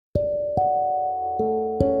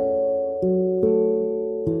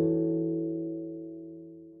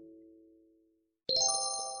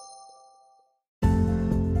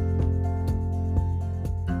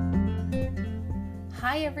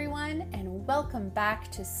welcome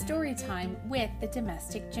back to Storytime with the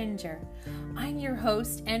Domestic Ginger. I'm your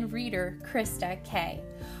host and reader, Krista Kay.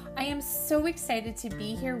 I am so excited to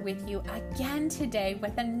be here with you again today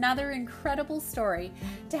with another incredible story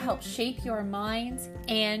to help shape your minds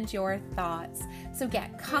and your thoughts. So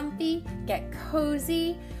get comfy, get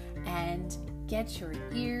cozy, and get your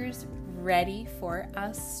ears ready for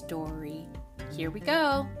a story. Here we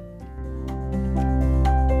go.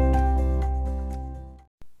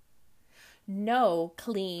 No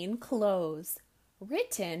Clean Clothes,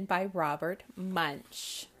 written by Robert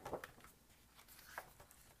Munsch.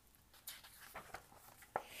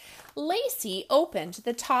 Lacey opened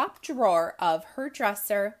the top drawer of her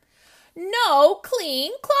dresser. No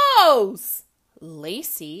clean clothes!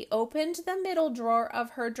 Lacey opened the middle drawer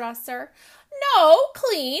of her dresser. No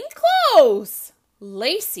clean clothes!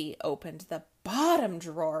 Lacey opened the bottom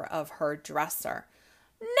drawer of her dresser.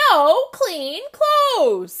 No clean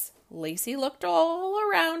clothes! Lacey looked all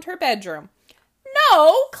around her bedroom.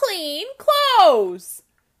 No clean clothes!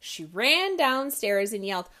 She ran downstairs and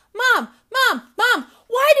yelled, Mom, Mom, Mom,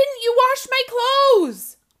 why didn't you wash my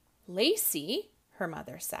clothes? Lacey, her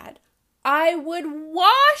mother said, I would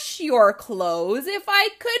wash your clothes if I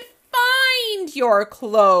could find your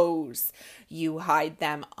clothes. You hide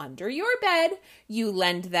them under your bed. You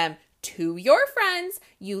lend them to your friends.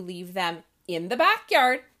 You leave them in the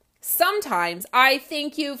backyard. Sometimes I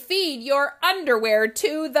think you feed your underwear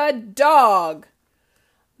to the dog.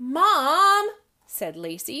 Mom, said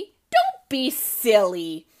Lacey, don't be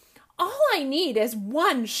silly. All I need is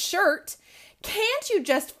one shirt. Can't you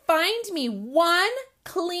just find me one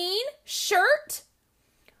clean shirt?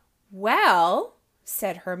 Well,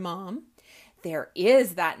 said her mom, there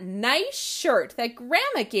is that nice shirt that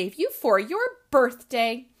Grandma gave you for your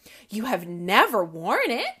birthday. You have never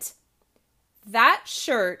worn it. That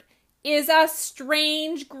shirt is a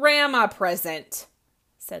strange grandma present,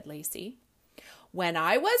 said Lacey. When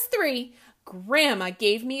I was 3, Grandma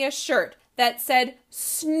gave me a shirt that said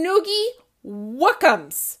Snoogie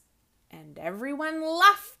Wookums, and everyone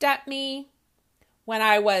laughed at me. When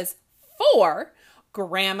I was 4,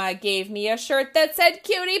 Grandma gave me a shirt that said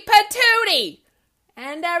Cutie Patootie,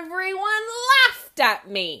 and everyone laughed at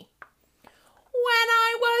me. When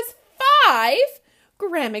I was 5,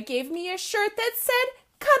 Grandma gave me a shirt that said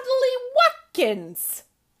Cuddly Watkins,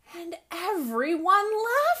 and everyone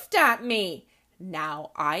laughed at me.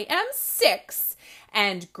 Now I am 6,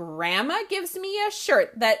 and Grandma gives me a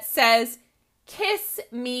shirt that says, Kiss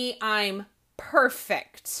me, I'm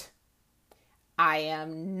perfect. I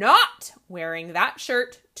am not wearing that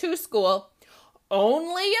shirt to school.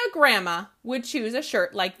 Only a grandma would choose a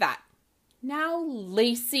shirt like that. Now,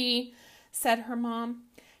 Lacey, said her mom,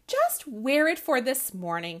 just wear it for this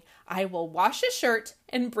morning. I will wash a shirt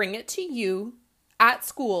and bring it to you at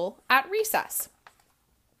school at recess.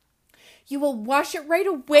 You will wash it right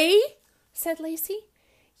away? Said Lacey.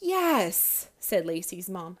 Yes, said Lacey's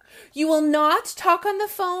mom. You will not talk on the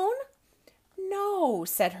phone? No,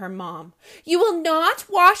 said her mom. You will not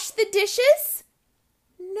wash the dishes?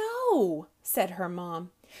 No, said her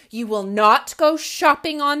mom. You will not go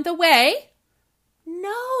shopping on the way?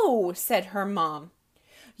 No, said her mom.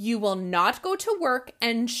 You will not go to work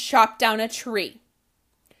and chop down a tree?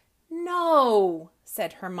 No,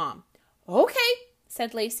 said her mom. Okay,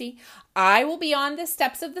 said Lacey. I will be on the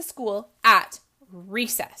steps of the school at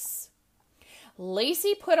recess.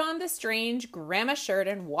 Lacey put on the strange grandma shirt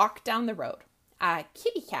and walked down the road. A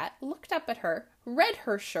kitty cat looked up at her, read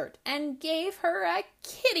her shirt, and gave her a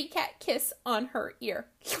kitty cat kiss on her ear.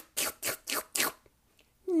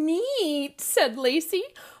 Neat, said Lacey.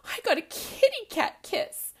 I got a kitty cat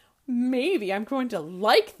kiss. Maybe I'm going to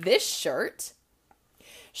like this shirt.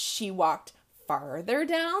 She walked farther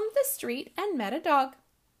down the street and met a dog.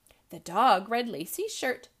 The dog read Lacey's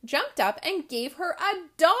shirt, jumped up, and gave her a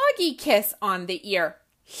doggy kiss on the ear.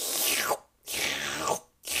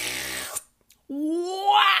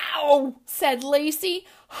 Wow, said Lacey.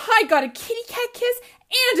 I got a kitty cat kiss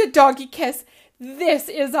and a doggy kiss. This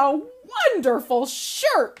is a wonderful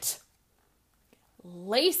shirt.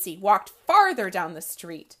 Lacey walked farther down the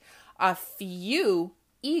street. A few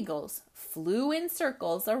eagles flew in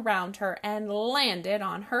circles around her and landed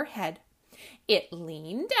on her head. It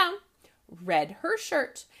leaned down, read her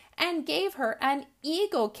shirt, and gave her an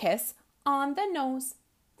eagle kiss on the nose.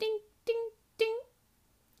 Ding, ding, ding.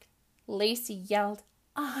 Lacey yelled,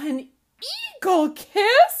 An eagle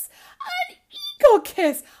kiss? An eagle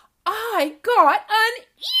kiss! I got an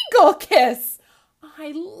eagle kiss!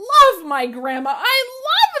 I love my grandma. I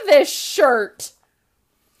love this shirt.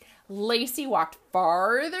 Lacey walked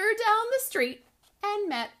farther down the street and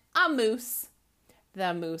met a moose.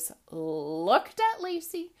 The moose looked at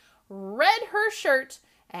Lacey, read her shirt,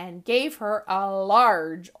 and gave her a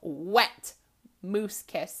large, wet moose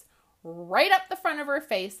kiss right up the front of her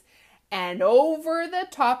face and over the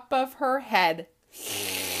top of her head.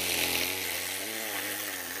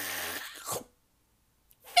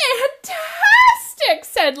 "Fantastic,"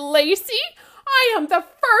 said Lacey. "I am the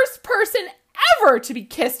first person ever to be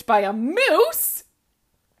kissed by a moose."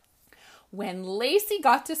 When Lacey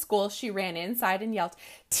got to school, she ran inside and yelled,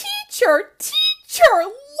 "Teacher, teacher,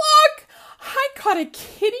 look! I got a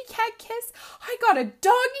kitty cat kiss. I got a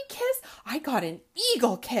doggy kiss. I got an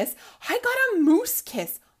eagle kiss. I got a moose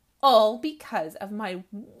kiss. All because of my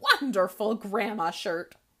wonderful grandma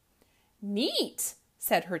shirt." "Neat,"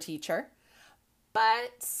 said her teacher.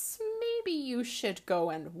 "But maybe you should go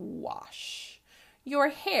and wash. Your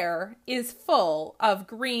hair is full of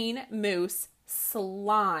green moose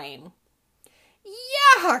slime."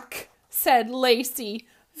 "Yuck," said Lacey.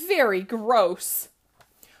 "Very gross."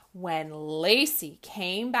 When Lacey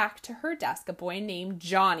came back to her desk, a boy named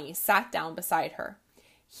Johnny sat down beside her.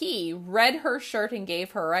 He read her shirt and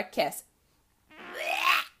gave her a kiss.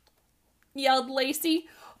 "Bleh!" yelled Lacey.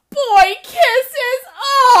 "Boy kisses!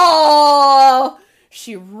 Oh!"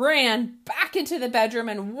 She ran back into the bedroom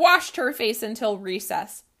and washed her face until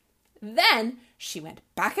recess. Then she went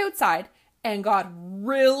back outside and got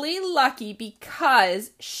really lucky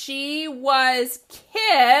because she was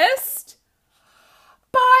kissed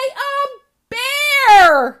by a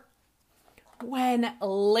bear. When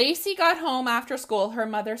Lacey got home after school, her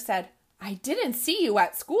mother said, "I didn't see you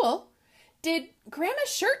at school. Did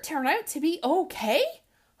Grandma's shirt turn out to be okay?"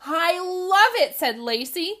 "I love it," said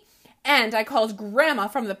Lacey. "And I called Grandma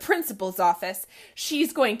from the principal's office.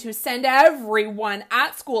 She's going to send everyone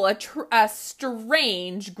at school a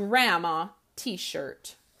strange Grandma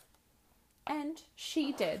t-shirt." And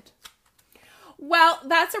she did. Well,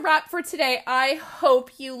 that's a wrap for today. I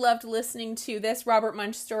hope you loved listening to this Robert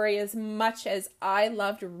Munsch story as much as I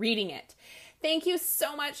loved reading it. Thank you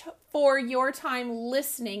so much for your time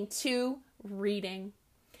listening to reading.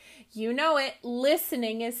 You know it,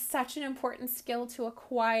 listening is such an important skill to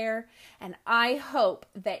acquire, and I hope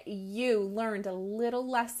that you learned a little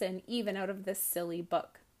lesson even out of this silly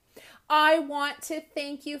book. I want to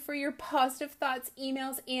thank you for your positive thoughts,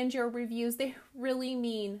 emails, and your reviews. They really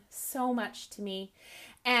mean so much to me.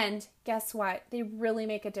 And guess what? They really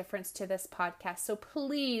make a difference to this podcast, so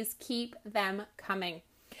please keep them coming.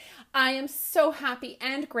 I am so happy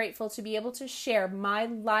and grateful to be able to share my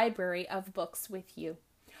library of books with you.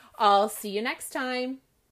 I'll see you next time.